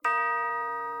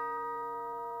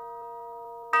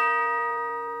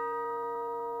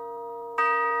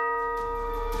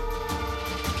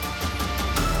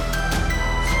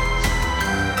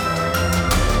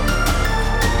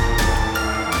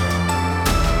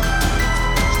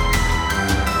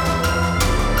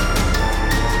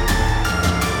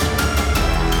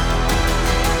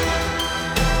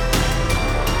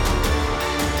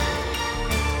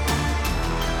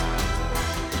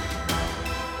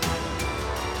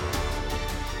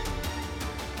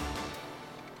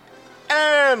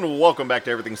And welcome back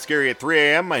to Everything Scary at 3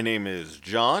 a.m. My name is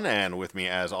John, and with me,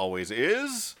 as always,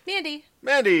 is...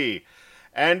 Mandy.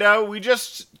 And we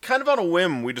just, kind of on a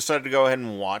whim, we decided to go ahead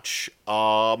and watch. We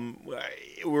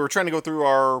were trying to go through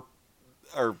our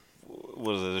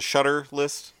what is it, a Shudder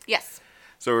list? Yes.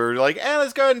 So we were like,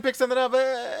 let's go ahead and pick something up.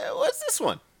 What's this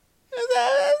one?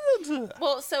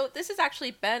 Well, so this has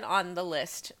actually been on the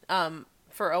list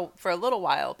for a little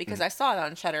while because I saw it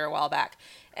on Shudder a while back.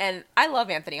 And I love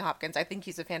Anthony Hopkins. I think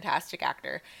he's a fantastic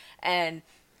actor. And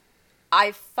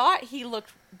I thought he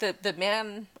looked, the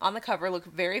man on the cover looked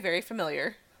very, very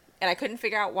familiar. And I couldn't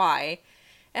figure out why.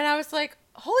 And I was like,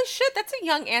 holy shit, that's a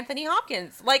young Anthony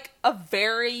Hopkins. Like, a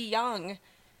very young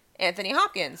Anthony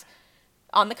Hopkins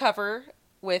on the cover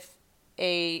with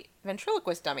a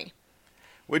ventriloquist dummy.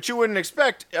 Which you wouldn't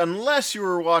expect unless you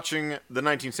were watching the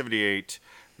 1978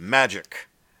 Magic.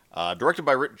 Directed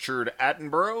by Richard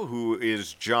Attenborough, who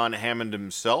is John Hammond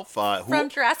himself. From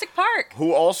Jurassic Park.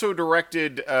 Who also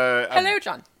directed... Hello,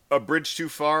 John. A Bridge Too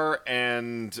Far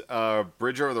and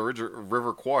Bridge Over the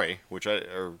River Kwai, Bridge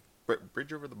Over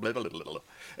the... Blah, blah, blah, blah.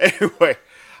 Anyway,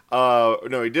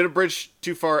 no, he did A Bridge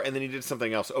Too Far, and then he did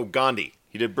something else. Oh, Gandhi.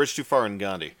 He did Bridge Too Far and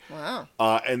Gandhi. Wow.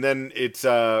 And then it's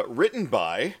written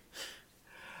by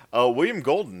William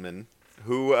Goldman,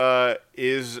 who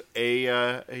is he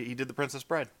did The Princess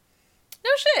Bride. No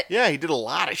shit. Yeah, he did a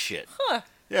lot of shit. Huh.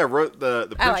 Yeah, wrote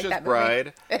the Princess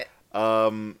Bride.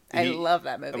 I love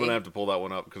that movie. I'm gonna have to pull that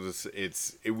one up because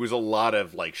it was a lot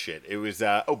of like shit. It was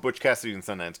Butch Cassidy and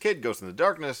Sundance Kid, Ghost in the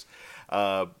Darkness,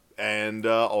 and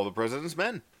All the President's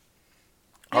Men.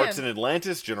 Hearts in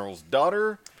Atlantis, General's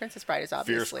Daughter, Princess Bride is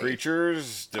obviously Fierce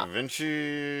Creatures, Da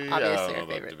Vinci. Obviously our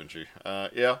favorite. Da Vinci.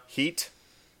 Yeah, Heat.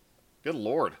 Good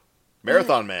lord,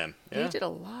 Marathon Man. Yeah. He did a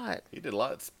lot. He did a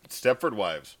lot. Stepford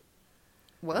Wives.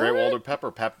 What? Grey Walter Pepper.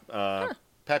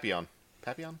 Papillon.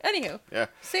 Papillon? Anywho. Yeah.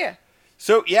 See ya.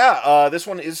 So, yeah, this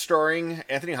one is starring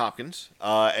Anthony Hopkins,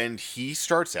 and he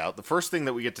starts out, the first thing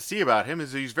that we get to see about him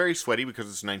is he's very sweaty because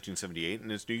it's 1978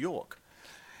 and it's New York.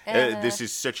 This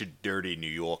is such a dirty New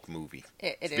York movie.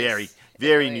 It is. Very,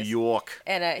 very New York.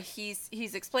 And he's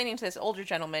explaining to this older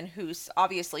gentleman who's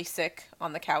obviously sick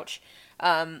on the couch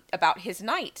about his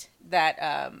night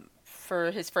that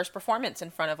for his first performance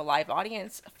in front of a live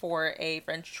audience for a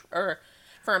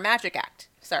for a magic act.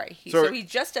 Sorry. So he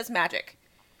just does magic.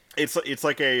 It's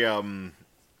like a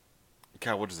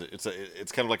God, what is it?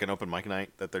 It's kind of like an open mic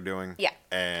night that they're doing. Yeah.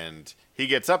 And he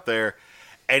gets up there,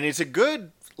 and it's a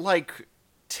good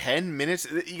 10 minutes.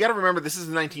 You got to remember this is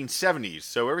the 1970s,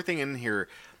 so everything in here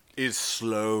is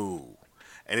slow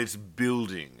and it's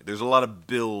building. There's a lot of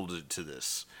build to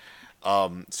this.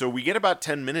 So we get about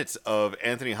 10 minutes of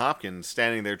Anthony Hopkins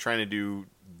standing there trying to do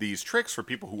these tricks for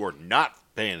people who are not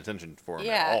paying attention for him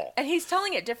at all. And he's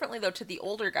telling it differently, though, to the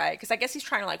older guy, because I guess he's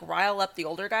trying to, rile up the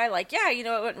older guy. It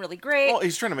went really great. Well,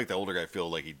 he's trying to make the older guy feel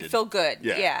like he did. Feel good,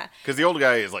 yeah. Because the older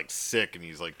guy is, sick, and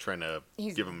he's, trying to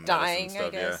give him dying, medicine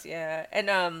and stuff. I guess, yeah.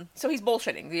 And, so he's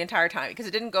bullshitting the entire time, because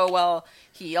it didn't go well.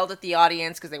 He yelled at the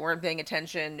audience because they weren't paying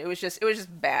attention. It was just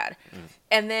bad.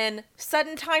 And then,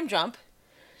 sudden time jump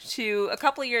to a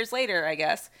couple of years later, I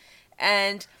guess,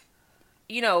 and,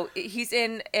 he's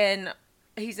in a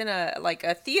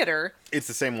theater. It's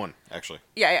the same one, actually.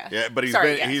 Yeah. Yeah, but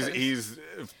he's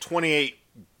 28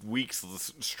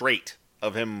 weeks straight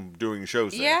of him doing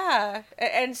shows there. Yeah.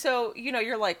 And so,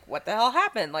 you're like, what the hell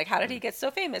happened? How did he get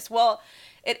so famous? Well,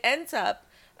 it ends up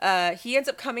he ends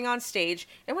up coming on stage.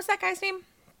 And what's that guy's name?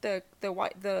 The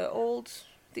old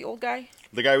guy?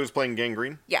 The guy who was playing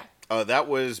Gangrene? Yeah. That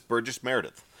was Burgess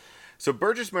Meredith. So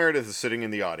Burgess Meredith is sitting in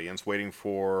the audience waiting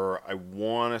for, I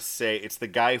want to say, it's the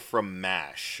guy from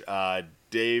MASH,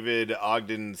 David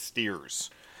Ogden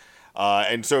Stiers.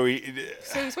 And so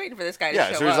he's waiting for this guy to show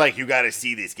up. Yeah, so he's like, you got to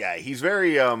see this guy. He's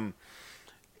very,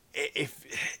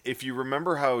 if you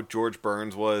remember how George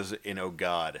Burns was in Oh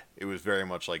God, it was very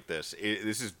much like this.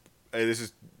 This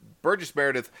is Burgess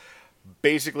Meredith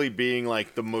basically being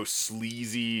the most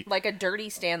sleazy. Like a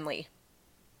Dirty Stanley.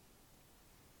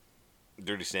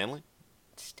 Dirty Stanley?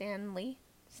 Stanley.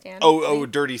 Oh,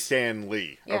 Dirty Stan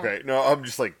Lee. Yeah. Okay, no, I'm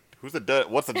just what's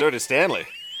the Dirty Stanley?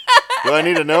 Do I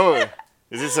need to know?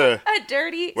 Is this a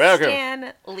Dirty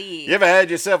Stan Lee? You ever had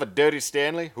yourself a Dirty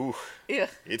Stanley? Ooh, yeah,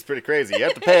 it's pretty crazy. You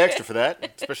have to pay extra for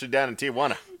that, especially down in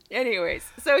Tijuana. Anyways,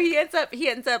 so he ends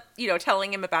up,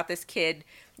 telling him about this kid.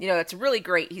 It's really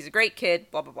great. He's a great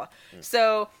kid. Blah blah blah.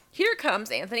 So here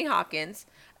comes Anthony Hopkins,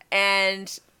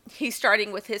 and he's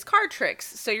starting with his card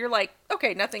tricks. So you're like,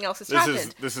 okay, nothing else has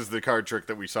happened. This is the card trick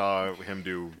that we saw him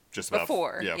do just about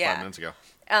 5 minutes ago.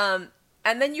 And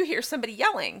then you hear somebody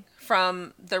yelling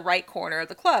from the right corner of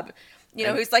the club. You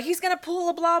know, he's like, he's going to pull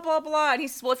a blah, blah, blah. And he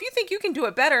says, well, if you think you can do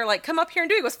it better, like, come up here and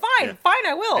do it. He goes, fine,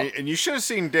 I will. And you should have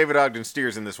seen David Ogden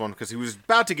Stiers in this one, because he was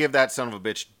about to give that son of a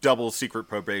bitch double secret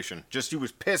probation. He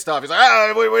was pissed off. He's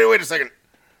like, wait a second.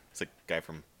 It's a guy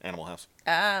from Animal House.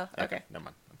 Oh, okay. Never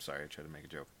mind. I'm sorry, I tried to make a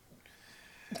joke.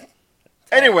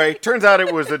 Anyway, turns out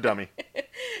it was a dummy.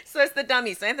 So it's the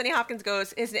dummy. So Anthony Hopkins goes,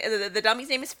 the dummy's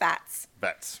name is Fats.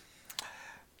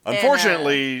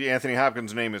 Unfortunately, Anthony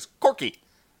Hopkins' name is Corky.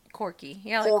 Corky.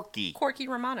 Yeah, Corky. Corky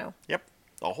Romano. Yep,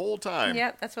 the whole time.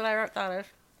 Yep, that's what I thought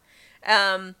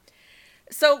of.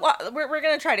 So we're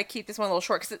gonna try to keep this one a little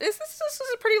short because this is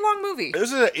a pretty long movie.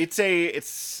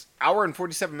 It's hour and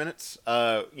 47 minutes.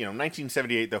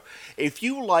 1978 though. If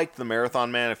you like The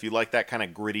Marathon Man, if you like that kind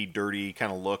of gritty, dirty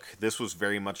kind of look, this was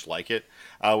very much like it,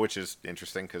 which is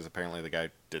interesting because apparently the guy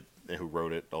who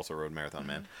wrote it also wrote Marathon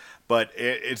Man. But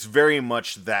it's very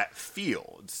much that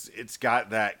feel. It's got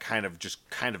that kind of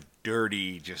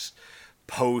dirty, just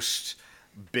post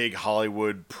big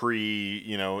Hollywood pre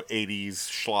 80s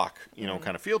schlock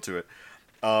kind of feel to it.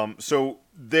 So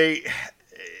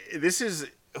this is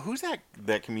who's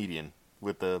that comedian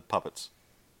with the puppets?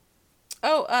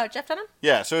 Oh, Jeff Dunham?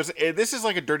 Yeah, so this is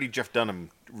like a dirty Jeff Dunham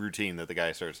routine that the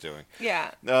guy starts doing.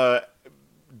 Yeah.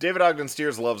 David Ogden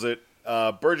Stiers loves it.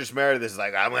 Burgess Meredith is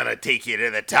like, I'm gonna take you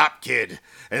to the top, kid,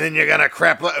 and then you're gonna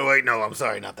crap. Wait, no, I'm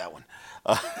sorry, not that one.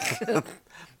 I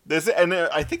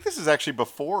think this is actually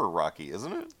before Rocky,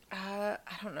 isn't it? I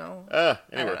don't know.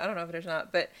 Anyway. I don't know if it is or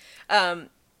not, but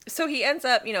so he ends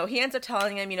up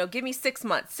telling him, give me 6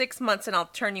 months, and I'll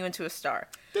turn you into a star.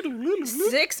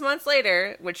 6 months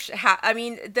later, which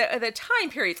the time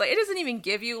periods, like it doesn't even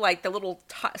give you like the little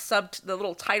the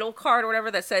little title card or whatever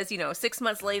that says 6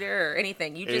 months later or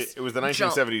anything. It was the 1970s.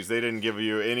 Jumped. They didn't give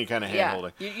you any kind of hand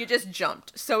holding. You just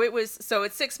jumped. So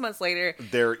it's 6 months later.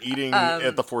 They're eating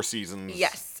at the Four Seasons.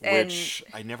 Yes, which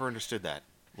I never understood that.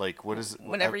 Like, what is...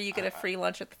 Whenever you get a free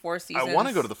lunch at the Four Seasons. I want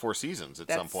to go to the Four Seasons at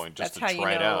some point just to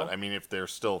try it out. I mean, if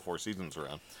there's still Four Seasons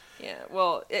around. Yeah,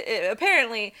 well,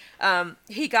 apparently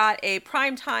he got a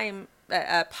primetime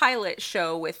pilot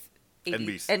show with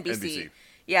NBC.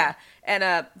 Yeah,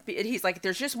 and he's like,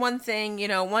 there's just one thing,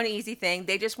 one easy thing.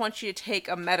 They just want you to take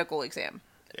a medical exam.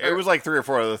 It was like 3 or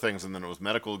 4 other things, and then it was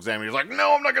medical exam. He was like,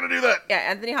 no, I'm not going to do that. Yeah,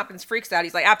 Anthony Hopkins freaks out.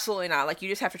 He's like, absolutely not. Like, you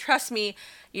just have to trust me.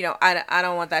 I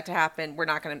don't want that to happen. We're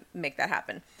not going to make that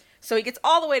happen. So he gets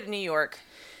all the way to New York,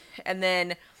 and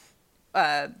then...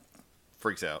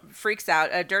 freaks out.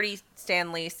 Dirty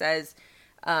Stanley says,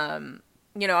 I'm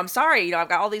sorry. I've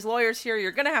got all these lawyers here.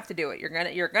 You're going to have to do it.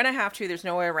 You're going to have to. There's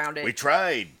no way around it. We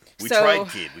tried. We tried,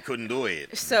 kid. We couldn't do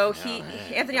it. So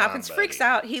Anthony Hopkins freaks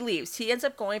out. He leaves. He ends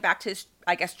up going back to his,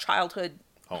 I guess, childhood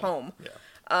home.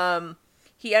 Yeah.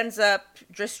 He ends up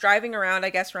just driving around, I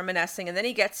guess, reminiscing, and then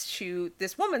he gets to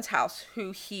this woman's house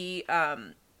who he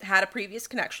had a previous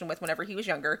connection with whenever he was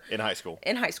younger. In high school.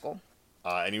 And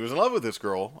he was in love with this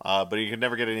girl, but he could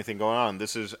never get anything going on.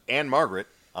 This is Anne Margaret,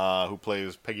 who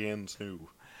plays Peggy Ann Snow.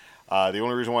 The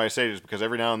only reason why I say it is because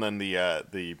every now and then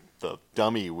the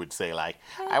dummy would say, like,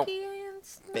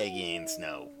 Peggy Ann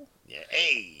Snow. Yeah,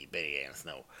 hey, Peggy Ann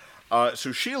Snow.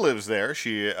 So she lives there.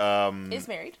 She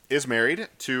is married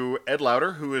to Ed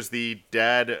Lauter, who is the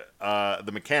dad,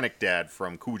 the mechanic dad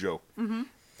from Cujo. Mm-hmm.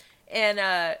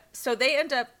 And so they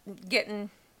end up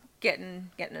getting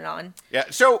it on. Yeah.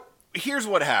 So here's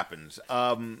what happens.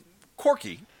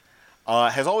 Corky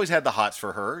has always had the hots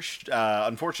for her.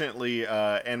 Unfortunately,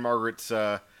 Anne Margaret's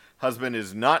husband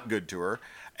is not good to her,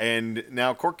 and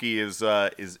now Corky is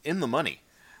in the money.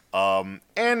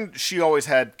 And she always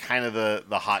had kind of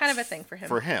the hots kind of a thing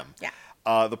for him.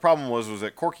 Yeah. The problem was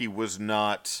that Corky was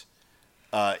not.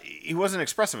 He wasn't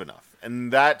expressive enough,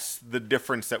 and that's the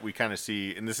difference that we kind of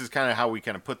see. And this is kind of how we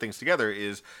kind of put things together.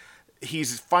 Is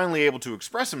he's finally able to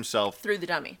express himself through the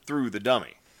dummy.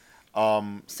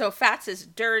 So Fats is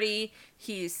dirty.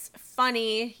 He's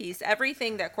funny. He's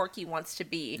everything that Corky wants to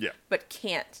be, but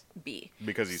can't be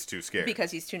because he's too scared.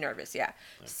 Because he's too nervous. Yeah.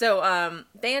 So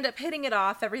they end up hitting it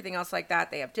off. Everything else like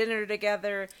that. They have dinner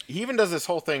together. He even does this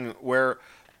whole thing where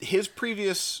his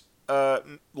previous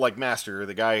master,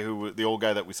 the old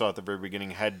guy that we saw at the very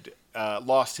beginning, had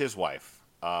lost his wife,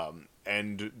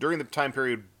 and during the time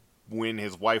period when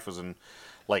his wife was in,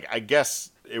 I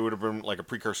guess it would have been like a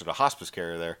precursor to hospice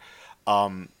care there.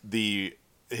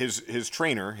 His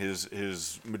trainer,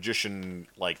 his magician,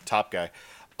 top guy,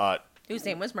 whose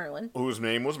name was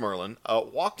Merlin,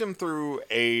 walked him through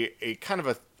a kind of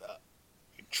a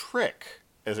trick,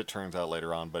 as it turns out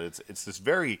later on. But it's this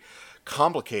very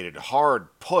complicated, hard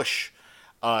push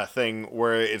thing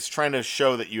where it's trying to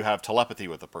show that you have telepathy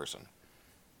with a person.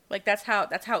 Like that's how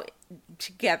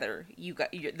together you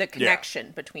got the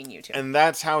connection between you two. And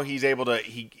that's how he's able to.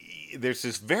 There's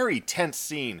this very tense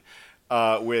scene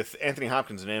with Anthony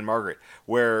Hopkins and Anne Margaret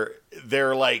where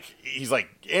they're like, he's like,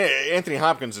 Anthony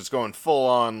Hopkins is going full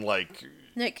on like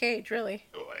Nick Cage, really.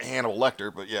 Hannibal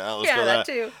Lecter, but yeah, let's Yeah, go that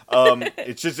too.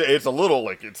 It's It's a little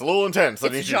intense.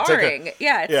 It's jarring.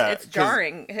 It's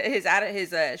jarring.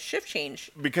 His shift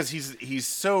change, because he's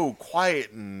so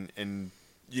quiet and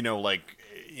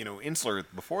insular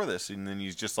before this, and then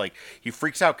he's just like, he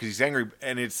freaks out because he's angry,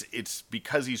 and it's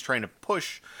because he's trying to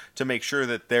push to make sure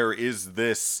that there is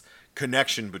this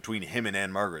connection between him and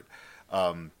Anne Margaret,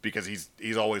 because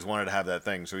he's always wanted to have that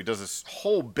thing. So he does this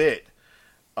whole bit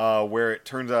where it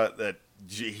turns out that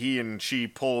he and she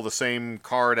pull the same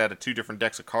card out of two different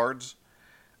decks of cards,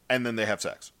 and then they have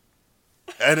sex.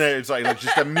 And it's like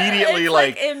just immediately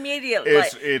immediately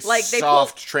it's like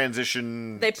soft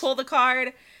transition. They pull the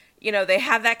card, they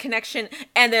have that connection,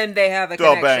 and then they have a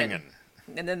connection. Banging.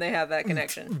 And then they have that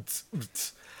connection.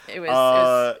 It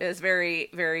was very,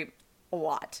 very a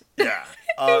lot. Yeah.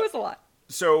 It was a lot.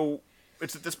 So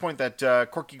it's at this point that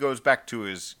Corky goes back to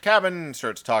his cabin and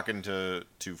starts talking to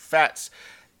Fats.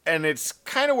 And it's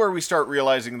kind of where we start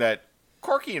realizing that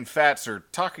Corky and Fats are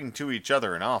talking to each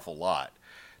other an awful lot.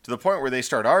 To the point where they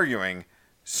start arguing,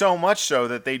 so much so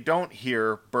that they don't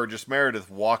hear Burgess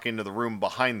Meredith walk into the room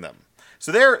behind them.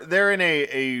 So they're in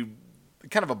a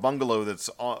kind of a bungalow that's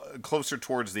closer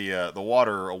towards the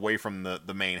water, away from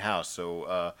the main house.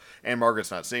 So Anne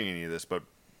Margaret's not seeing any of this, but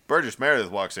Burgess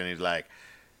Meredith walks in. He's like,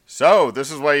 "So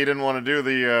this is why you didn't want to do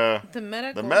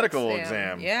the medical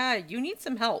exam? Yeah, you need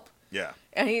some help." Yeah.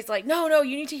 And he's like, no,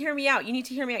 you need to hear me out. You need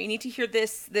to hear me out. You need to hear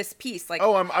this piece. Like,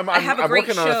 I'm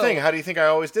working on a thing. How do you think I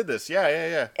always did this?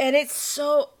 Yeah. And it's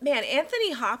so, man,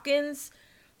 Anthony Hopkins,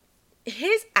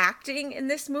 his acting in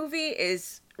this movie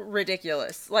is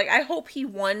ridiculous. Like, I hope he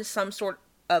won some sort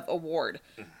of award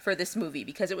for this movie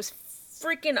because it was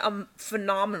freaking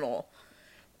phenomenal.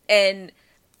 And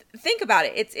think about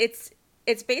it.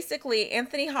 It's basically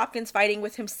Anthony Hopkins fighting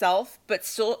with himself, but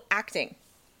still acting.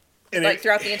 And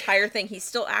throughout the entire thing, he's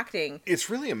still acting. It's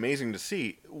really amazing to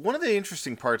see. One of the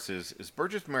interesting parts is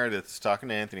Burgess Meredith is talking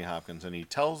to Anthony Hopkins, and he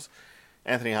tells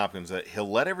Anthony Hopkins that he'll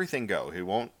let everything go. He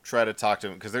won't try to talk to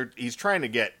him, because he's trying to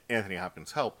get Anthony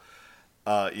Hopkins help,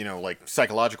 like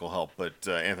psychological help, but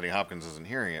Anthony Hopkins isn't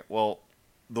hearing it. Well,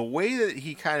 the way that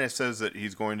he kind of says that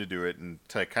he's going to do it, and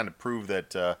to kind of prove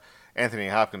that Anthony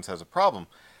Hopkins has a problem,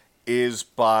 is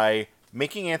by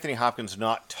making Anthony Hopkins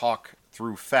not talk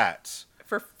through Fats.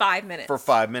 For 5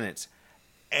 minutes.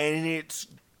 And it's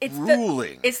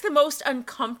grueling. It's the most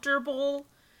uncomfortable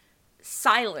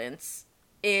silence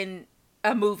in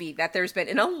a movie that there's been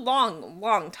in a long,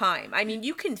 long time. I mean,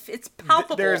 it's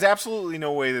palpable. There's absolutely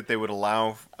no way that they would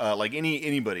allow,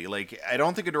 anybody. Like, I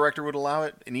don't think a director would allow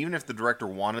it. And even if the director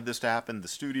wanted this to happen, the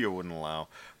studio wouldn't allow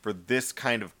for this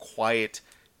kind of quiet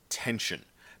tension.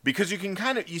 Because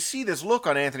you see this look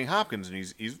on Anthony Hopkins, and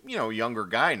he's a younger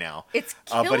guy now. It's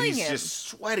killing but he's him. Just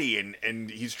sweaty,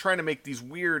 and he's trying to make these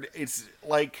weird. It's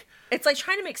like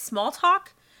trying to make small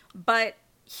talk, but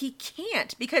he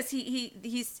can't because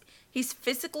he's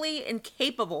physically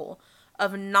incapable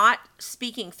of not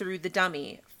speaking through the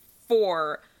dummy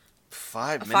for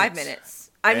 5 minutes. 5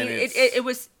 minutes. I mean, it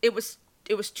was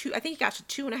two. I think he got to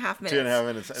 2.5 minutes. 2.5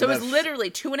 minutes. So it was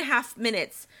literally 2.5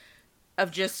 minutes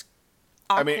of just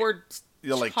awkward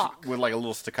talk. With like a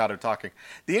little staccato talking.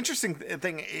 The interesting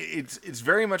thing, it's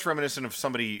very much reminiscent of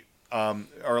somebody,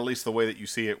 or at least the way that you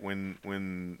see it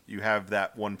when you have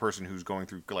that one person who's going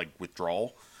through like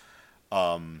withdrawal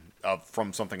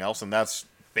from something else, and that's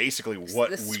basically what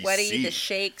the sweaty, we see. The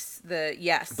shakes,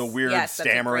 the weird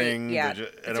stammering, and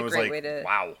it was like,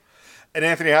 wow. And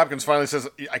Anthony Hopkins finally says,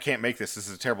 "I can't make this. This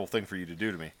is a terrible thing for you to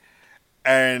do to me."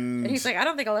 And he's like, "I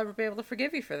don't think I'll ever be able to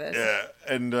forgive you for this." Yeah,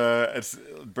 and it's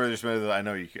British Meredith. I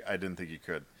know you. I didn't think you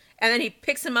could. And then he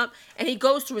picks him up, and he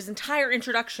goes through his entire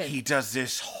introduction. He does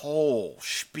this whole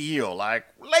spiel, like,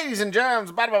 "Ladies and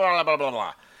germs, blah blah blah blah blah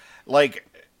blah," like,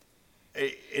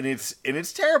 and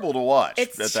it's terrible to watch.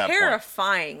 It's at that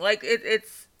terrifying. Point. Like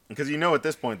it's because at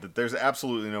this point that there's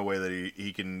absolutely no way that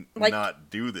he can not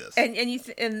do this.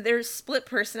 And there's split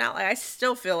personality. I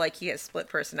still feel like he has split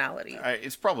personality.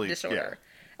 It's probably disorder.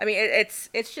 Yeah. I mean, it's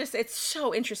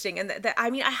so interesting, and I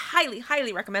mean, I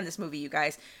highly recommend this movie, you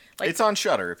guys. Like, it's on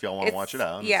Shudder if y'all want to watch it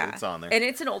out. Yeah, it's on there, and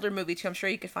it's an older movie too. I'm sure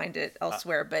you could find it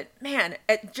elsewhere. But man,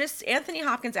 just Anthony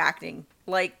Hopkins acting,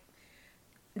 like,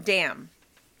 damn.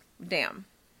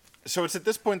 So it's at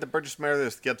this point that Burgess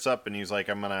Meredith gets up and he's like,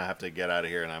 "I'm going to have to get out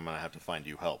of here and I'm going to have to find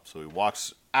you help." So he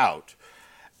walks out.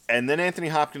 And then Anthony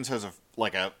Hopkins has a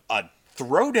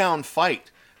throwdown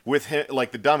fight with him,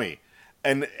 like the dummy,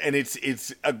 and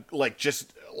it's like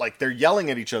just like they're yelling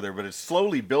at each other, but it's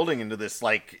slowly building into this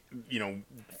like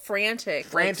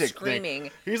frantic like, screaming.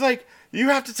 Thing. He's like, "You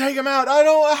have to take him out. I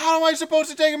don't. How am I supposed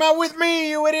to take him out? With me,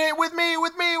 you idiot! With me!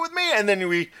 With me! With me!" And then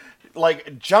we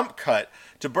like jump cut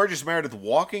to Burgess Meredith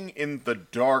walking in the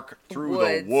dark through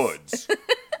the woods.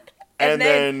 And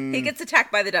then he gets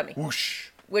attacked by the dummy. Whoosh.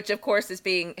 Which, of course, is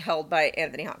being held by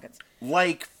Anthony Hopkins.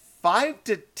 Like 5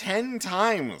 to 10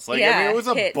 times. Like, I mean, it was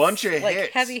a bunch of like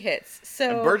hits. Heavy hits. So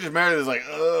and Burgess Meredith is like,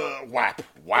 whap,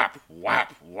 whap,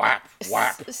 whap, whap,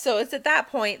 whap. So it's at that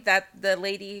point that the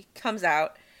lady comes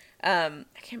out. I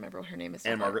can't remember what her name is.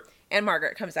 Anne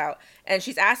Margaret comes out, and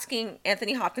she's asking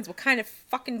Anthony Hopkins what kind of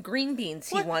fucking green beans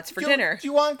he wants for dinner. Do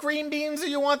you want green beans or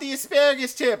you want the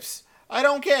asparagus tips? I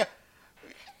don't care.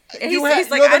 And he's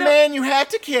like, you're the man, you had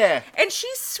to care. And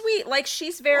she's sweet. Like,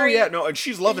 she's very... Oh, yeah, no, and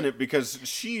she's loving it because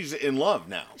she's in love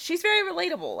now. She's very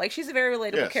relatable. Like, she's a very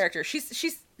relatable character.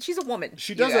 She's a woman.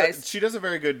 She does a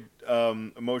very good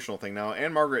emotional thing. Now,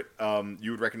 Anne Margaret,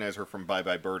 you would recognize her from Bye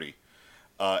Bye Birdie.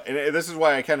 And this is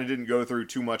why I kind of didn't go through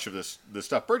too much of this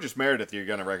stuff. Burgess Meredith, you're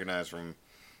going to recognize from,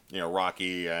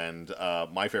 Rocky, and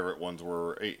my favorite ones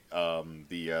were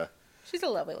the... She's a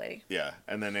lovely lady. Yeah,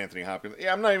 and then Anthony Hopkins.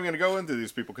 Yeah, I'm not even going to go into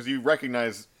these people because you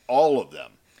recognize all of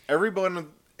them.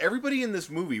 Everybody in this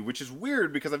movie, which is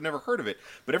weird because I've never heard of it,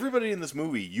 but everybody in this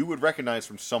movie you would recognize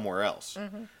from somewhere else.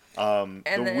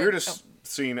 Mm-hmm. The weirdest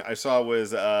scene I saw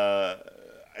was, I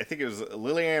think it was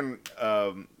Lillian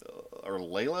or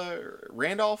Layla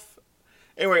Randolph.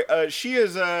 Anyway, she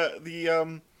is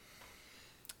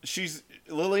she's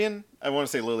Lillian. I want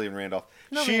to say Lillian Randolph.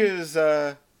 No, she is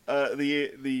the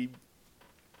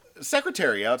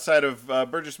secretary outside of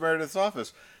Burgess Meredith's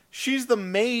office. She's the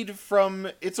maid from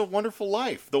It's a Wonderful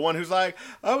Life. The one who's like,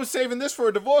 I was saving this for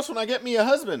a divorce when I get me a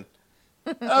husband.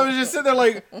 I was just sitting there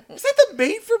like, is that the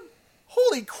maid from...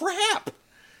 Holy crap.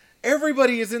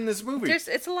 Everybody is in this movie.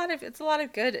 It's a lot of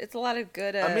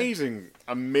good. Amazing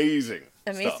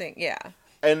stuff. Yeah.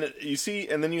 And you see,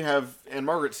 and then you have Anne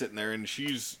Margaret sitting there, and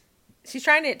she's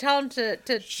trying to tell him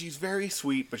to... She's very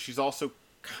sweet, but she's also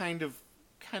kind of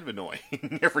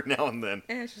annoying every now and then.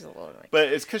 Yeah, she's a little annoying. But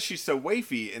it's because she's so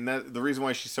wafy, and that the reason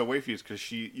why she's so wafy is because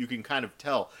you can kind of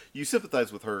tell. You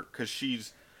sympathize with her because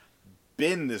she's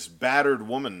been this battered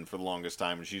woman for the longest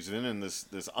time, and she's been in this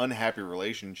unhappy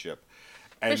relationship.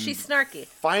 And she's snarky.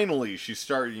 Finally, she's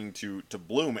starting to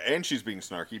bloom, and she's being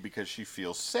snarky because she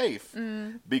feels safe.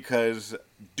 Because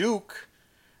Duke,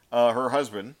 her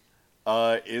husband,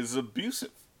 is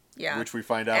abusive. Yeah. Which we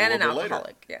find out a little bit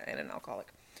later. Yeah, and an alcoholic.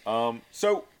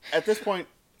 So, at this point,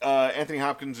 Anthony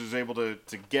Hopkins is able to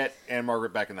get Anne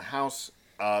Margaret back in the house.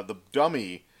 The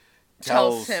dummy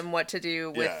tells him what to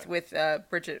do with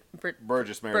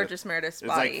Burgess Meredith's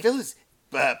body. It's like, Phyllis,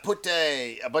 put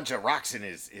a bunch of rocks in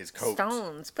his coat.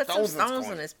 Put some stones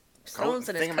in his coat.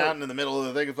 Thing him out in the middle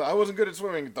of the thing. I wasn't good at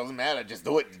swimming. It doesn't matter. Just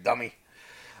do it, you dummy.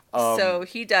 So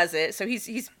he does it. So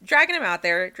he's dragging him out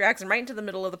there, drags him right into the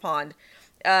middle of the pond.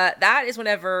 That is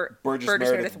whenever Burgess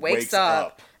Meredith wakes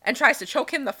up and tries to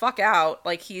choke him the fuck out,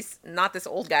 like he's not this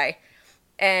old guy.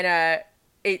 And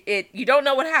you don't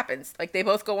know what happens. Like, they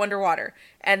both go underwater.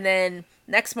 And then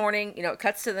next morning, it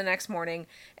cuts to the next morning,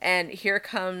 and here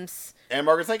comes... And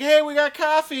Margaret's like, hey, we got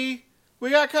coffee. Do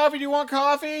you want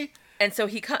coffee? And so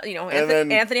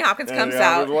Anthony Hopkins comes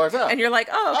out, and you're like,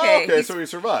 oh, okay. Okay, so he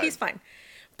survived. He's fine.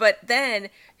 But then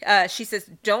she says,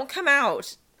 don't come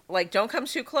out. Like, don't come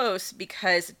too close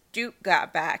because Duke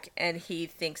got back and he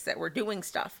thinks that we're doing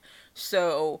stuff.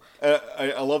 So...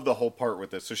 I love the whole part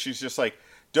with this. So she's just like,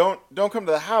 don't come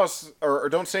to the house or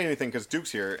don't say anything because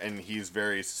Duke's here, and he's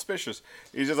very suspicious.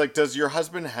 He's just like, does your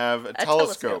husband have a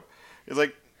telescope? He's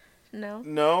like,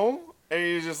 no. And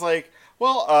he's just like,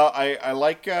 well, I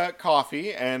like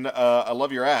coffee, and I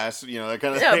love your ass, that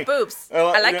kind of thing. Boobs.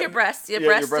 I like your breasts. Your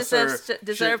breasts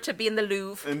deserve to be in the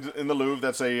Louvre. In the Louvre,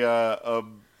 that's a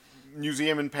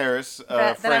museum in Paris,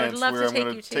 France, where I'm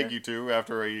going to take you to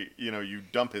after you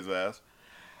dump his ass.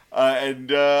 I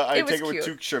take it with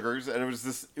 2 sugars, and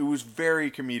it was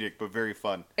very comedic but very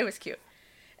fun. It was cute.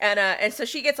 And so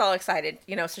she gets all excited,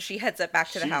 so she heads up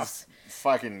back to the house.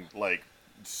 Fucking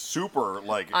super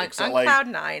on cloud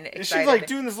 9 excited. She's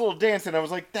doing this little dance, and I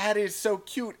was like, that is so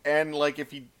cute. And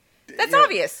if you... That's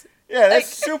obvious. Yeah, that's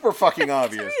super fucking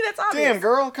obvious. To me, that's obvious. Damn,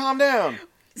 girl, calm down.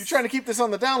 You're trying to keep this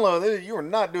on the down low. You are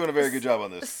not doing a very good job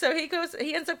on this. So he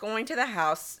ends up going to the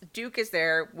house. Duke is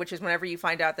there, which is whenever you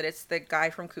find out that it's the guy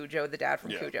from Cujo, the dad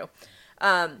from Cujo.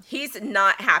 He's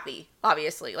not happy,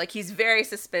 obviously. Like, he's very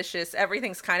suspicious.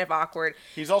 Everything's kind of awkward.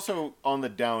 He's also on the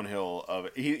downhill of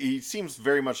it. He seems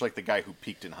very much like the guy who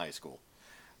peaked in high school.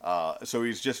 So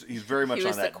he's very much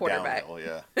on that downhill.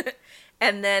 Yeah.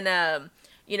 And then,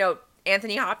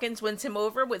 Anthony Hopkins wins him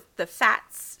over with the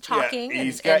fats talking.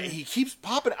 Yeah, he keeps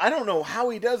popping. I don't know how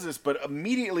he does this, but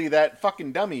immediately that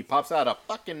fucking dummy pops out of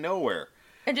fucking nowhere.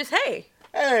 And just, hey,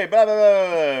 blah, blah,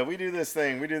 blah, we do this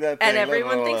thing, we do that thing. And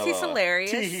everyone blah, blah, thinks blah, he's blah.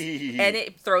 hilarious. And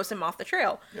it throws him off the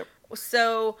trail. Yep.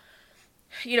 So,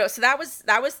 so that was,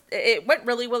 it went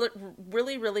really well,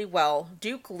 really, really well.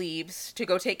 Duke leaves to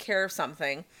go take care of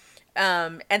something.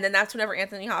 And then that's whenever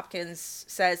Anthony Hopkins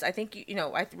says, I think,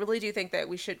 I really do think that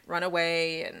we should run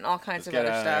away and all kinds of other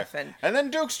stuff. And then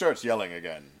Duke starts yelling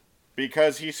again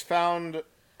because he's found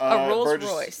a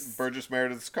Rolls-Royce. Burgess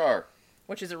Meredith's car.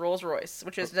 Which is a Rolls-Royce,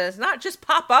 which does not just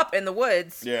pop up in the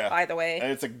woods, by the way.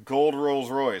 And it's a gold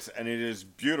Rolls-Royce, and it is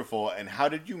beautiful. And how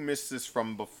did you miss this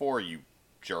from before, you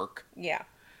jerk? Yeah.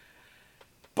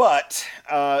 But,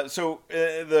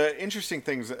 the interesting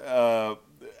things,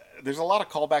 there's a lot of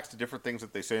callbacks to different things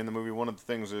that they say in the movie. One of the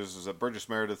things is that Burgess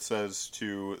Meredith says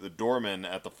to the doorman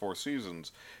at the Four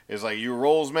Seasons, is like, you a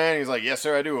Rolls man? He's like, yes,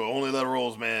 sir, I do. Only let a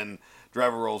Rolls man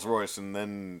drive a Rolls Royce. And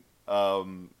then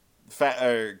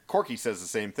Corky says the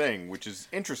same thing, which is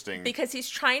interesting. Because he's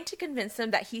trying to convince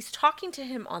him that he's talking to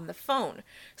him on the phone.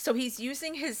 So he's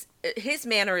using his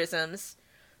mannerisms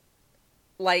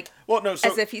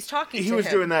as if he's talking to him. He was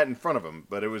doing that in front of him,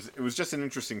 but it was just an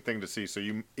interesting thing to see. So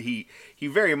he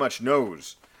very much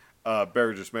knows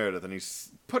Burgess Meredith, and he's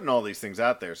putting all these things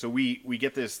out there. So we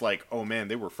get this like, oh man,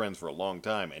 they were friends for a long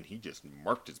time, and he just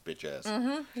marked his bitch ass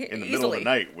in the middle of the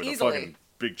night with a fucking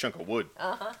big chunk of wood.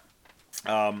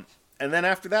 And then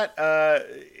after that,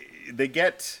 they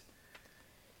get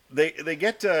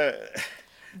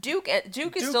Duke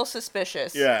is still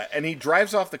suspicious. Yeah, and he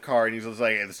drives off the car, and he's just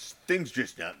like, this thing's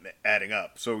just not adding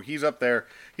up. So he's up there.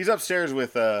 He's upstairs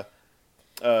with Anne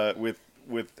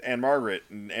Margaret,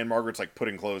 and Anne Margaret's like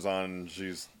putting clothes on.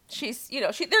 She's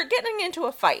they're getting into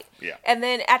a fight. Yeah. And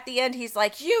then at the end, he's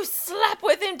like, you slept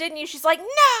with him, didn't you? She's like,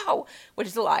 no, which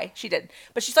is a lie. She did.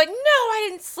 But she's like, no, I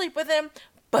didn't sleep with him.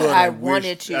 But I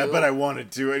wanted to. But I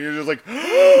wanted to. And you're just like,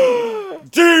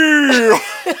 damn!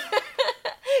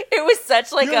 It was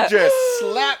such like you just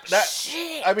slapped that.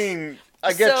 Shit. I mean,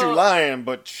 I get you lying,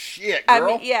 but shit, girl. I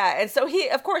mean, yeah, and so he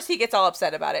gets all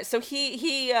upset about it. So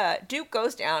Duke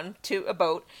goes down to a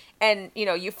boat, and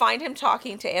you find him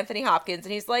talking to Anthony Hopkins,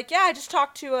 and he's like, yeah, I just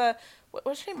talked to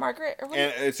what's her name, Margaret? Or what?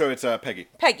 And so it's Peggy.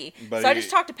 Peggy. But so I just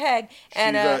talked to Peg,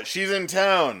 and she's in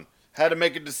town. Had to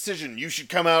make a decision. You should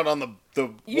come out on the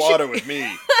water with me.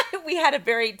 We had a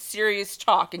very serious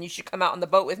talk, and you should come out on the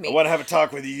boat with me. I want to have a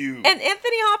talk with you. And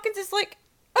Anthony Hopkins is like,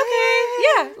 okay,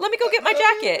 yeah, let me go get my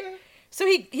jacket. So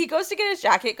he goes to get his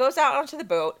jacket, goes out onto the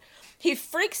boat. He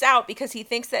freaks out because he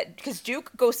thinks because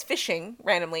Duke goes fishing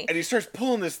randomly. And he starts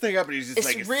pulling this thing up, and he's just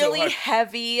it's really so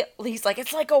heavy. He's like,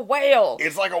 it's like a whale.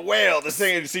 It's like a whale. This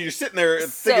thing. So you're sitting there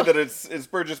thinking that it's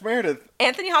Burgess Meredith.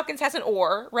 Anthony Hopkins has an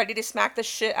oar ready to smack the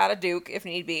shit out of Duke if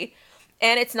need be,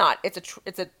 and it's not. It's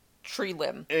a tree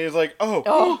limb. And he's like,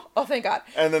 oh, thank God.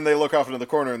 And then they look off into the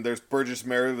corner, and there's Burgess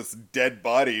Meredith's dead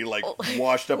body,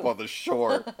 washed up on the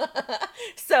shore.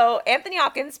 So Anthony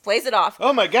Hopkins plays it off.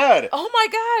 Oh my God!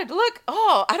 Look!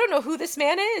 Oh, I don't know who this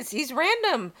man is. He's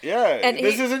random. Yeah, and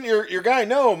this isn't your guy.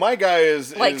 No, my guy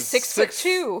is like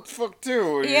 6'2".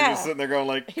 6'2". And you're just sitting there going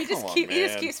like, he just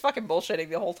keeps fucking bullshitting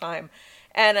the whole time.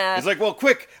 And he's like, well,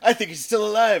 quick! I think he's still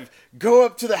alive. Go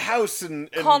up to the house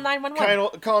and call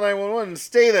 911. Call 911 and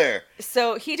stay there.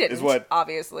 So he didn't. Is what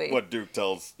obviously what Duke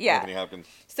tells Anthony Hopkins.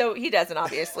 So he doesn't,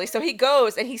 obviously. So he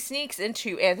goes and he sneaks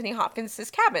into Anthony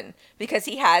Hopkins' cabin because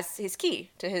he has his key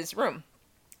to his room.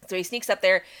 So he sneaks up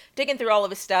there, digging through all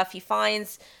of his stuff. He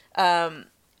finds what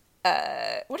do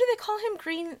they call him?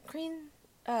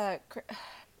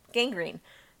 Gangrene.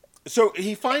 So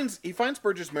he finds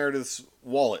Burgess Meredith's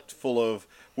wallet full of,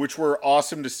 which were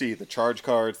awesome to see, the charge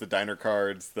cards, the diner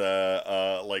cards, the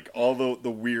all the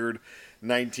weird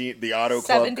the auto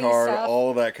club card, stuff.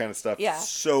 all that kind of stuff. Yeah.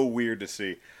 So weird to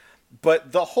see.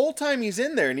 But the whole time he's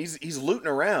in there and he's looting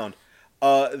around,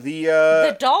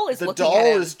 the doll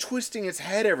is twisting its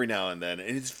head every now and then,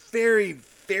 and it's very,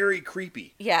 very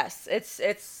creepy. Yes,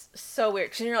 it's so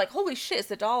weird because you're like, holy shit, is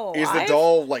the doll alive? Is the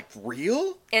doll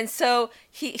real? And so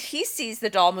he sees the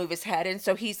doll move his head, and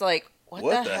so he's like,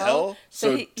 what the hell?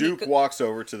 So Duke walks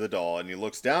over to the doll and he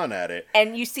looks down at it,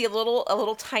 and you see a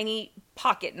little tiny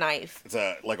pocket knife. It's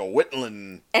like a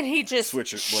Whitland, and he just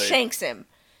shanks him.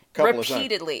 couple of times.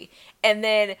 repeatedly. And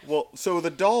then Well, so the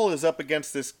doll is up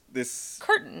against this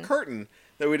curtain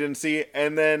that we didn't see,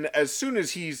 and then as soon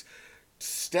as he's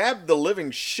stabbed the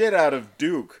living shit out of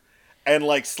Duke and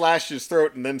like slashed his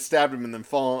throat and then stabbed him and then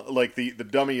fallen, like the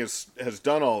dummy has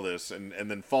done all this and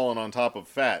then fallen on top of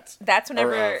Fats. That's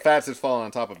whenever Fats has fallen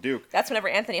on top of Duke. That's whenever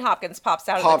Anthony Hopkins pops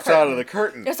out of the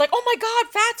curtain. It was like, oh my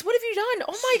God, Fats, what have you done?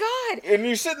 Oh my God. And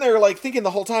you're sitting there like thinking the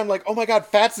whole time like, oh my God,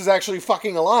 Fats is actually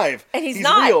fucking alive. And he's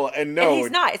not. Real. And no. And he's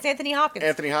not. It's Anthony Hopkins.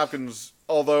 Anthony Hopkins,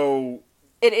 although...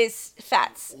 It is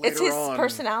Fats. It's his on,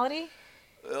 personality.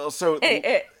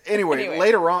 Anyway,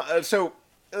 later on...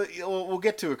 we'll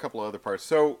get to a couple of other parts.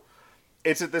 So...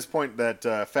 It's at this point that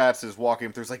Fats is walking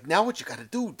him through. It's like, now what you gotta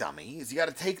do, dummy, is you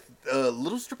gotta take a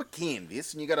little strip of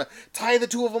canvas and you gotta tie the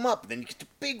two of them up. And then you get a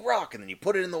big rock and then you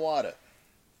put it in the water.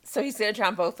 So he's gonna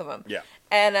drown both of them. Yeah.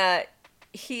 And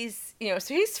he's,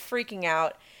 so he's freaking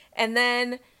out. And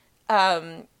then,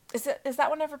 is that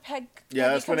whenever Peggy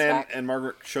that's when Anne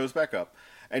Margaret shows back up.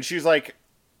 And she's like,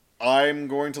 I'm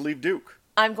going to leave Duke.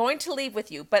 I'm going to leave with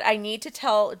you, but I need to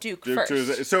tell Duke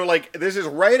first. So, like, this is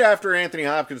right after Anthony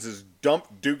Hopkins has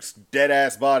dumped Duke's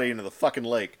dead-ass body into the fucking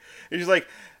lake. And she's like,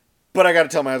 but I gotta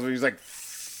tell my husband. He's like,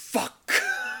 fuck.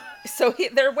 So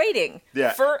they're waiting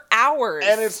for hours.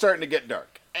 And it's starting to get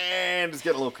dark. And it's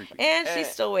getting a little creepy. And she's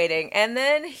still waiting. And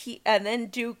then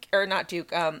Duke, or not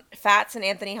Duke, Fats and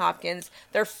Anthony Hopkins,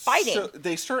 they're fighting. So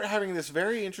they start having this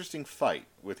very interesting fight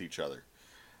with each other.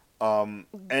 And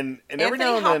every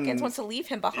now and then Hopkins wants to leave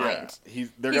him behind. Yeah,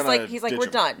 he's like, we're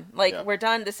done. We're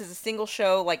done. This is a single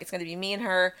show. Like, it's going to be me and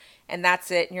her, and that's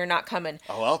it. And you're not coming.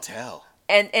 Oh, I'll tell.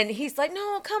 And he's like,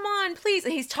 no, come on, please.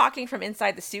 And he's talking from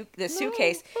inside the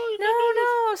suitcase.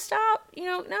 No, stop.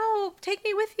 No, take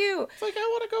me with you. It's like, I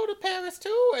want to go to Paris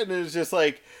too. And it's just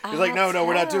like, he's like, no,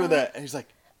 we're not doing that. And he's like,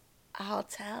 I'll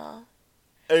tell.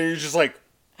 And he's just like,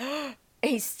 and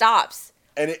he stops.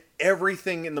 And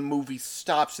everything in the movie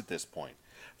stops at this point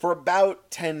for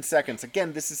about 10 seconds.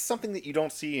 Again, this is something that you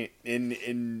don't see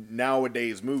in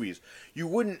nowadays movies. You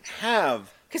wouldn't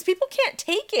have... Because people can't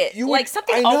take it.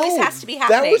 Something always has to be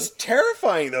happening. That was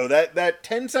terrifying, though. That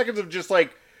 10 seconds of just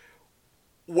like,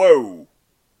 whoa.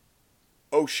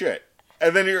 Oh, shit.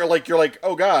 And then you're like,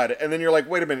 oh, God. And then you're like,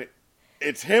 wait a minute.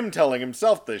 It's him telling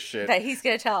himself this shit. That he's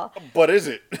going to tell. But is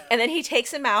it? And then he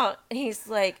takes him out, and he's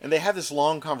like... And they have this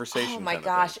long conversation. Oh, my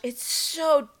gosh. It's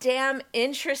so damn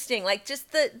interesting. Like,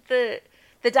 just the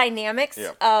dynamics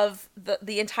of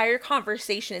the entire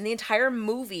conversation and the entire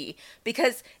movie.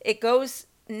 Because it goes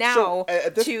now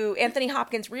to Anthony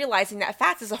Hopkins realizing that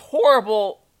Fats is a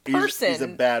horrible person. He's a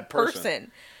bad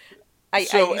person. I use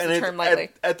the term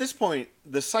lightly. At this point,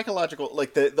 the psychological...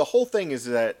 Like, the whole thing is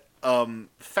that...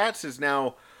 Fats is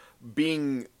now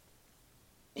being...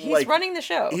 He's running the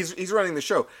show. He's running the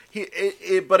show.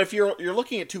 But if you're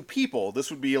looking at two people, this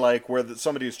would be like where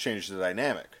somebody has changed the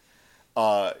dynamic.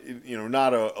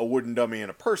 Not a wooden dummy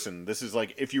and a person. This is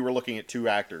like if you were looking at two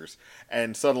actors,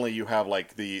 and suddenly you have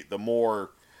like the more,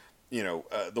 the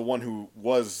one who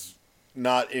was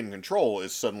not in control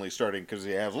is suddenly starting because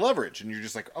he has leverage, and you're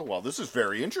just like, oh well, this is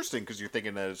very interesting because you're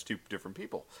thinking that it's two different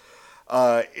people.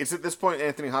 It's at this point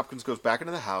Anthony Hopkins goes back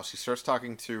into the house. He starts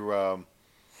talking to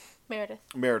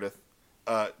Meredith.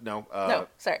 No,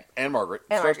 sorry. Anne Margaret.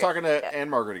 Starts talking to Anne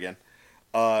Margaret again.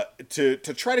 To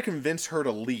try to convince her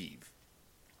to leave.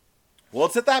 Well,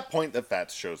 it's at that point that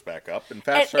Fats shows back up, and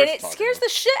Fats starts talking. And it scares the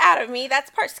shit out of me. That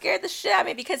part scared the shit out of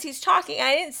me because he's talking.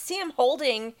 I didn't see him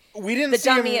holding the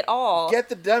dummy at all. Get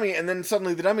the dummy, and then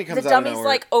suddenly the dummy comes out. The dummy's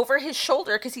like over his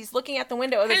shoulder because he's looking at the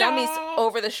window. The dummy's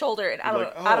over the shoulder, and I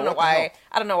don't know why.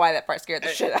 I don't know why that part scared the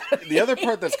shit out of me. The other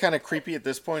part that's kind of creepy at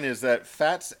this point is that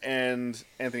Fats and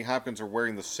Anthony Hopkins are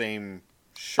wearing the same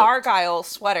shirt. Argyle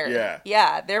sweater.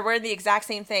 Yeah, they're wearing the exact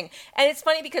same thing. And it's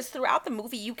funny because throughout the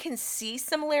movie you can see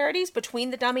similarities between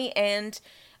the dummy and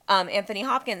Anthony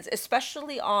Hopkins,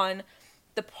 especially on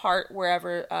the part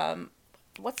wherever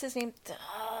what's his name?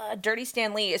 Dirty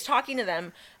Stan Lee is talking to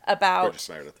them about Burgess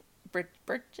Meredith.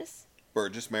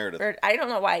 Burgess Meredith. I don't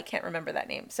know why I can't remember that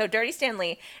name. So Dirty Stan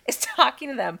Lee is talking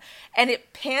to them, and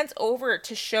it pans over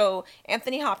to show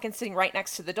Anthony Hopkins sitting right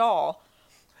next to the doll.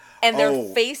 And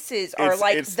their faces are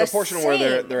it's the portion same.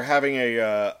 where they're having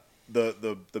a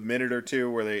the minute or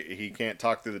two where he can't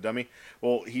talk through the dummy.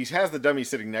 Well, he has the dummy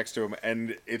sitting next to him,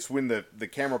 and it's when the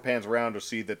camera pans around to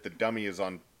see that the dummy is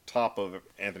on top of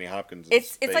Anthony Hopkins.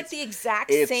 It's like the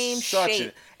exact same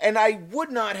shape. And I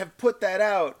would not have put that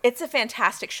out. It's a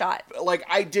fantastic shot. Like,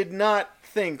 I did not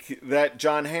think that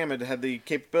John Hammond had the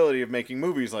capability of making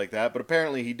movies like that, but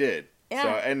apparently he did. Yeah. So,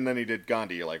 and then he did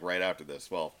Gandhi like right after this.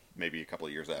 Well, maybe a couple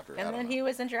of years after. And then he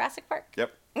was in Jurassic Park.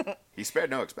 Yep. He spared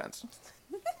no expense.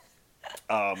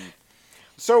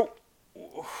 So,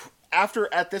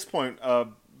 at this point,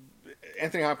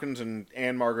 Anthony Hopkins and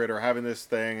Anne Margaret are having this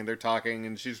thing, and they're talking,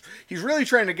 and he's really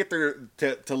trying to get there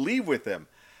to leave with them.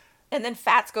 And then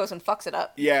Fats goes and fucks it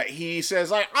up. Yeah, he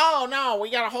says, like, oh, no, we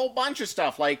got a whole bunch of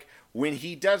stuff. Like, when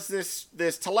he does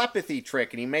this telepathy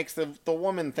trick, and he makes the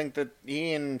woman think that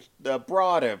he and the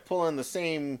broad are pulling the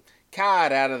same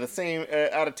card out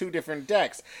of two different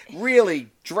decks, really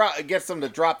gets them to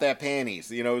drop their panties.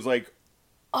 You know, it's like,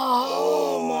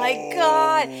 oh my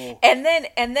god.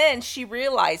 And then she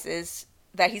realizes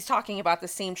that he's talking about the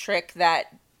same trick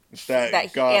that got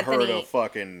Anthony, her to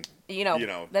fucking,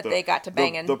 they got to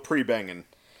banging. The pre-banging.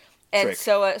 And trick.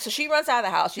 so she runs out of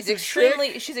the house. She's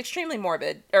extremely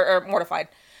morbid or mortified,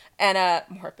 and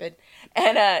morbid,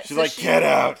 and she's like, get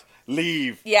out,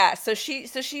 leave. Yeah, so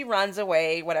she runs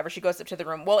away. Whatever. She goes up to the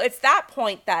room. Well, it's that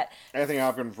point that Anthony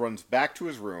Hopkins runs back to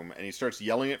his room and he starts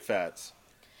yelling at Fats.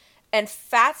 And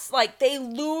Fats, like, they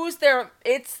lose their.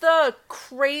 It's the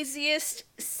craziest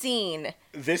scene.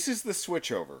 This is the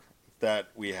switchover that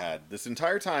we had this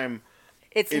entire time.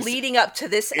 It's leading up to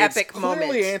this epic moment.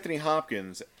 Clearly Anthony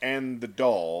Hopkins and the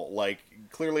doll, like,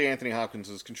 clearly Anthony Hopkins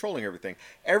is controlling everything.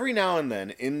 Every now and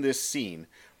then in this scene,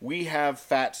 we have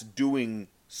Fats doing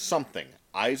something.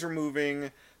 Eyes are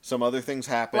moving, some other things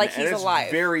happen. Like he's alive.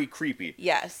 It's very creepy.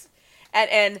 Yes.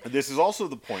 And this is also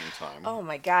the point in time. Oh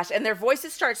my gosh. And their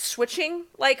voices start switching,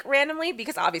 like, randomly,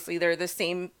 because obviously they're the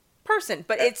same person.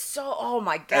 But it's so, oh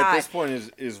my god. At this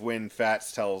point is when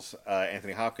Fats tells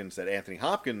Anthony Hopkins that Anthony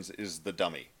Hopkins is the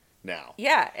dummy now.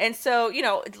 Yeah, and so,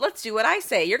 let's do what I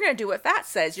say. You're going to do what Fats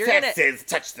says. Fats says,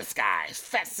 touch the skies.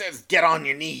 Fats says, get on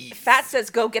your knees. Fats says,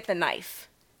 go get the knife.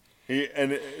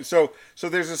 So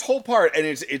there's this whole part, and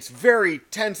it's very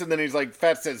tense, and then he's like,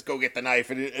 Fats says, go get the knife,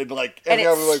 and it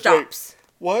stops. Like,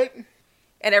 what?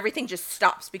 And everything just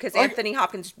stops, because Anthony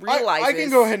Hopkins realizes... I can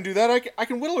go ahead and do that. I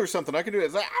can whittle her something. I can do it.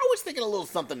 It's like, I was thinking a little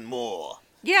something more.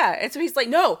 Yeah, and so he's like,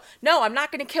 no, I'm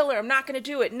not going to kill her. I'm not going to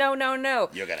do it. No.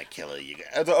 You're going to kill her.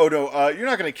 Oh, no, you're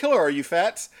not going to kill her, are you,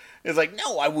 Fats? It's like,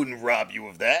 no, I wouldn't rob you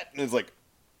of that. And it's like,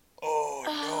 oh,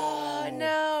 no. Oh,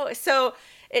 no. So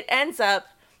it ends up...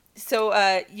 So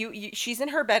she's in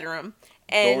her bedroom,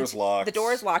 and the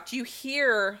door is locked. You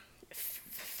hear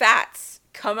Fats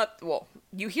come up. Well,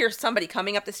 you hear somebody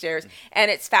coming up the stairs,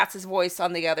 and it's Fats' voice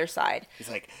on the other side. He's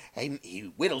like, "Hey,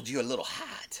 he whittled you a little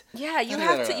hot." Yeah, you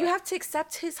have to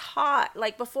accept his hot,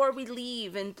 like, before we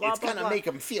leave, and blah blah blah. It's gonna make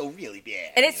him feel really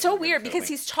bad. And it's so weird because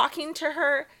he's talking to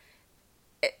her,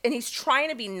 and he's trying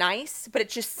to be nice, but it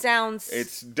just sounds.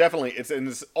 It's all evil.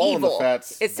 In the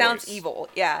Fats. It sounds evil.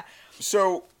 Yeah.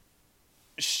 So.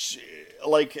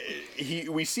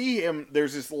 We see him.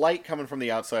 There's this light coming from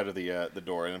the outside of the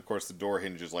door, and of course the door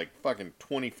hinge is like fucking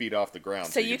 20 feet off the ground.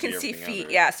 So you can see feet.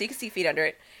 Yeah, so you can see feet under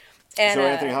it. And, so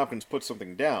Anthony Hopkins puts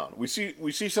something down. We see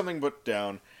something put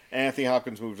down. And Anthony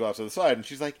Hopkins moves off to the side, and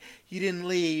she's like, "You didn't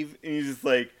leave." And he's just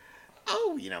like,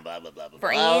 "Oh, blah blah blah blah."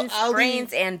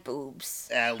 Brains and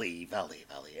boobs. I'll leave.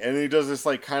 And he does this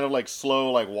like kind of like slow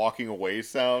like walking away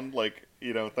sound, like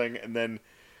thing, and then.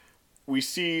 We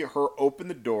see her open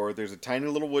the door. There's a tiny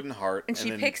little wooden heart. And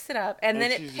she picks it up. And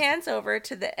then it pans over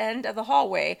to the end of the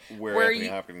hallway where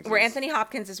Anthony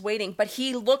Hopkins is waiting. But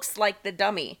he looks like the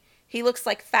dummy. He looks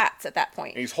like Fats at that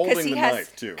point. And he's holding the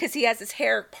knife, too. Because he has his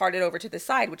hair parted over to the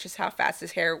side, which is how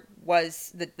Fats' hair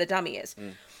was, the dummy is.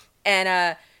 Mm.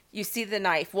 And you see the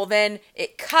knife. Well, then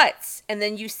it cuts. And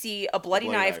then you see a bloody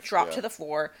knife drop to the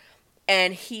floor.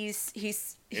 And he's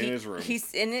in his room.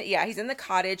 He's in it. Yeah, he's in the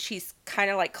cottage. He's kind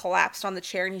of like collapsed on the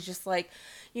chair, and he's just like,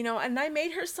 and I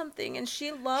made her something, and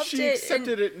she loved it. She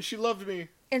accepted it, and she loved me.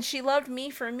 And she loved me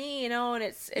for me, and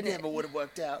it's... It never would have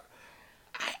worked out.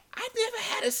 I've never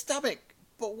had a stomach,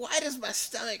 but why does my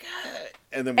stomach hurt?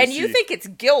 And you think it's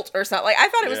guilt or something. Like, I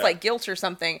thought it was like guilt or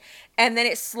something. And then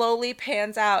it slowly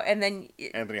pans out, and then...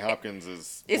 Anthony Hopkins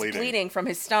is bleeding from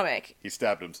his stomach. He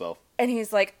stabbed himself. And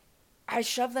he's like... I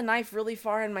shoved the knife really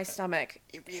far in my stomach.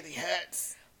 It really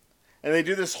hurts. And they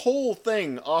do this whole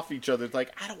thing off each other. It's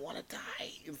like, I don't want to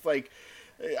die. It's like,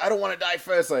 I don't want to die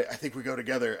first. I think we go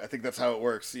together. I think that's how it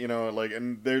works.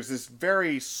 And there's this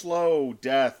very slow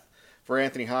death for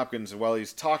Anthony Hopkins while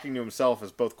he's talking to himself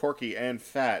as both Corky and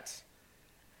Fats.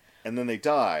 And then they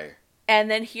die.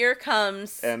 And then here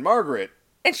comes... And Margaret.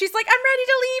 And she's like, I'm ready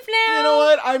to leave now. You know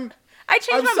what? I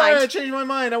changed I'm my sorry, I mind. changed my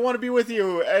mind. I want to be with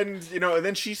you. And, and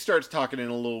then she starts talking in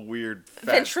a little weird, fast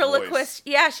Ventriloquist. voice.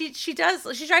 Yeah, she does.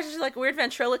 She tries to do like a weird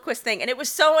ventriloquist thing, and it was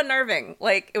so unnerving.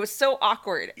 Like, it was so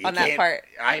awkward on that part.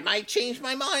 I might change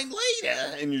my mind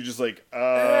later. And you're just like,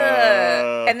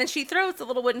 And then she throws the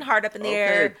little wooden heart up in the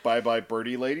air, bye-bye,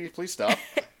 birdie lady. Please stop.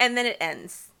 and then it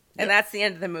ends. And that's the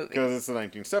end of the movie. Because it's the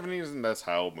 1970s, and that's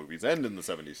how movies end in the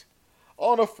 70s.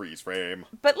 On a freeze frame.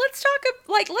 But let's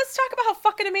talk about how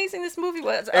fucking amazing this movie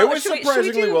was. It was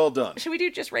surprisingly well done. Should we do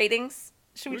just ratings?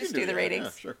 Should we just do the ratings?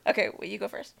 Yeah, sure. Okay, well, you go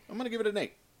first. I'm going to give it an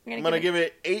 8. I'm going to give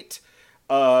it 8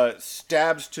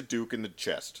 stabs to Duke in the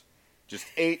chest. Just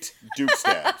 8 Duke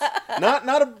stabs.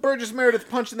 Not a Burgess Meredith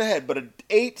punch in the head, but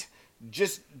 8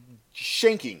 just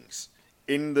shankings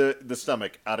in the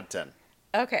stomach out of 10.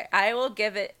 Okay, I will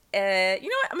give it. You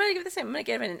know what? I'm gonna give it the same. I'm gonna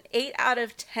give it an 8 out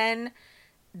of 10.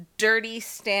 Dirty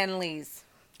Stanleys.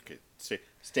 Okay, say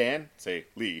Stan. Say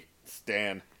Lee.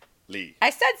 Stan Lee. I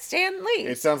said Stan Lee.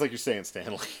 It sounds like you're saying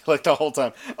Stanley like the whole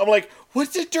time. I'm like,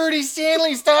 what's a Dirty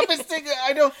Stanley? Stop it!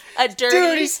 I don't. A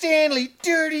dirty Stanley.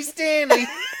 Dirty Stanley.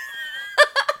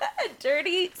 A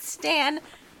dirty Stan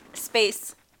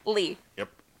space Lee. Yep.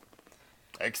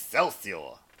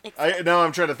 Excelsior. Now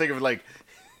I'm trying to think of like.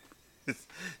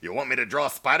 You want me to draw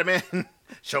Spider-Man?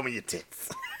 Show me your tits.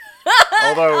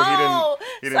 Although he didn't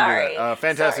do that.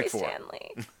 Fantastic Four.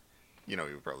 Stanley. He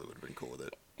probably would have been cool with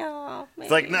it. Oh, maybe.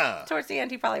 It's like, nah. Towards the end,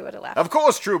 he probably would have laughed. Of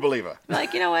course, true believer.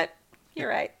 Like, you know what? You're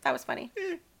right. That was funny.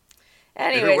 If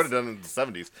Anyways. it would have done it in the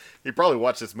 70s, he probably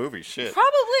watched this movie. Shit.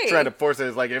 Probably. Trying to force it.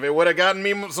 It's like, if it would have gotten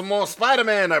me some more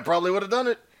Spider-Man, I probably would have done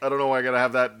it. I don't know why I gotta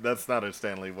have that. That's not a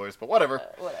Stan Lee voice, but whatever.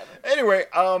 Whatever. Anyway,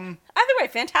 Either way,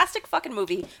 fantastic fucking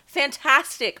movie.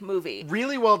 Fantastic movie.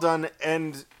 really well done,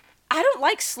 and I don't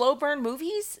like slow burn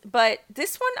movies, but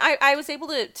this one, I was able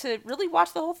to really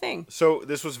watch the whole thing. so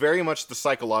this was very much the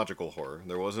psychological horror.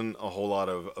 There wasn't a whole lot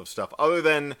of stuff other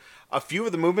than a few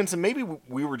of the movements, and maybe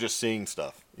we were just seeing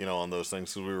stuff, on those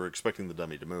things because we were expecting the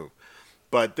dummy to move.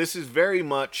 But this is very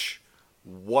much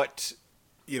what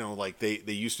like they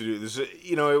used to do. This,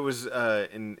 it was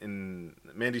in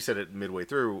Mandy said it midway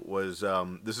through was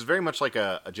this is very much like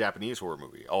a Japanese horror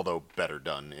movie, although better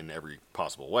done in every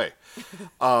possible way.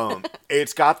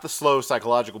 It's got the slow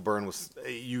psychological burn with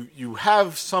you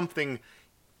have something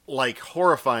like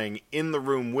horrifying in the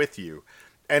room with you,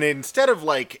 and instead of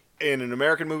like in an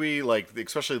American movie, like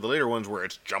especially the later ones where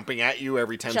it's jumping at you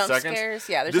every 10 Jump seconds. scares,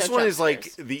 yeah. This one is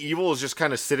like the evil is just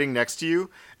kind of sitting next to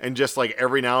you, and just like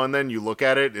every now and then you look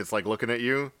at it, it's like looking at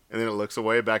you, and then it looks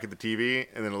away back at the TV,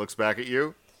 and then it looks back at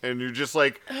you, and you're just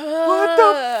like, what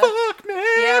the fuck, man?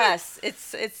 Yes,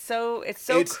 it's so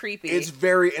creepy. It's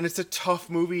very, and it's a tough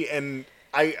movie, and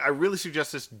I really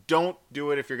suggest this. Don't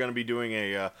do it if you're going to be doing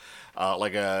a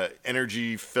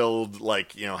energy filled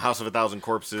House of a Thousand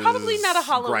Corpses. Probably not a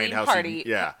Halloween grindhouse-y- party.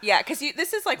 Yeah, because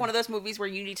this is like one of those movies where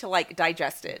you need to like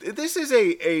digest it. this is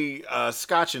a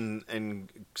scotch and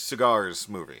cigars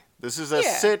movie. This is a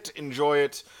sit, enjoy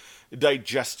it,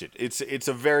 digest it. It's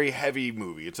a very heavy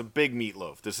movie. It's a big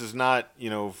meatloaf. This is not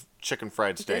chicken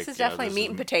fried steak. This is definitely meat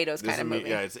and potatoes kind of movie.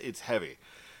 Yeah, it's heavy.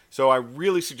 So I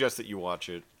really suggest that you watch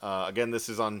it. Again, this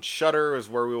is on Shudder, is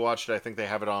where we watched it. I think they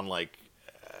have it on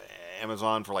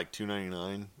Amazon for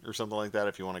 $2.99 or something like that.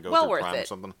 If you want to go through Prime or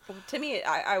something. To me,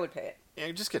 I would pay it.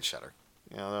 Yeah, just get Shudder.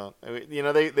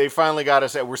 They finally got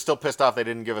us. We're still pissed off they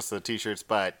didn't give us the T-shirts,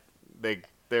 but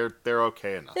they're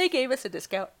okay enough. They gave us a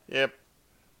discount. Yep.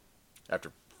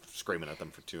 After screaming at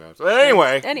them for 2 hours.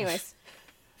 But anyways.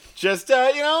 Just,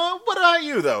 what about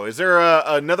you, though? Is there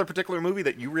another particular movie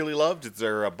that you really loved? Is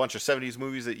there a bunch of 70s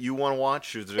movies that you want to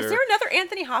watch? Is there another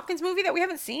Anthony Hopkins movie that we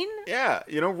haven't seen? Yeah,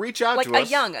 reach out to us.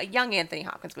 Like a young Anthony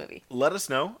Hopkins movie. Let us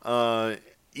know.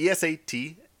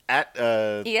 ESAT at...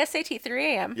 ESAT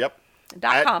 3am. Yep.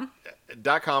 .com.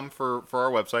 .com for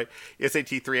our website.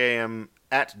 ESAT3am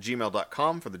at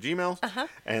gmail.com for the Gmails. Uh-huh.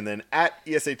 And then at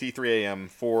ESAT3am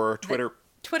for Twitter.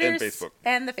 Twitters and Facebook.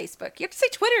 And the Facebook. You have to say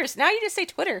Twitters. Now you just say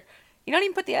Twitter. You don't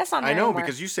even put the S on there I know, anymore.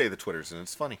 because you say the Twitters, and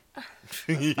it's funny.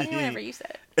 It's funny whenever you say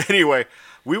it. Anyway,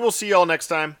 we will see y'all next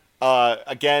time.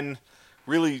 Again,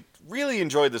 really, really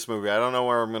enjoyed this movie. I don't know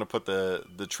where I'm going to put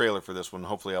the trailer for this one.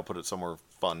 Hopefully I'll put it somewhere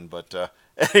fun. But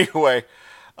anyway,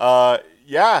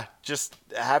 just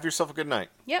have yourself a good night.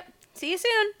 Yep. See you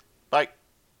soon.